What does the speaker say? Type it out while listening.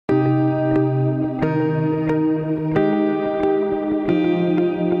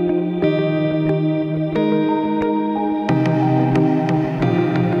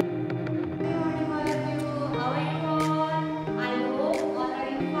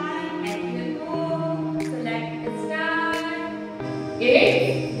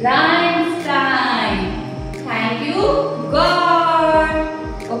It's rhymes time. Thank you, God.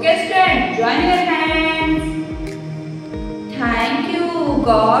 Okay, students, join your hands. Thank you,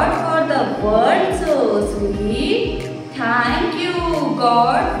 God, for the word so sweet. Thank you,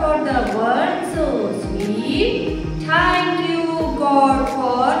 God, for the word so sweet. Thank you, God,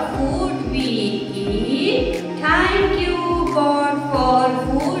 for food we eat. Thank you, God, for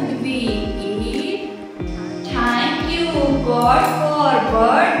food we eat. Thank you, God, for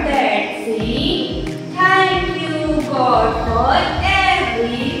birds that sing. Thank you, God, for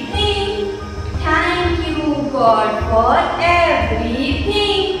everything. Thank you, God, for everything.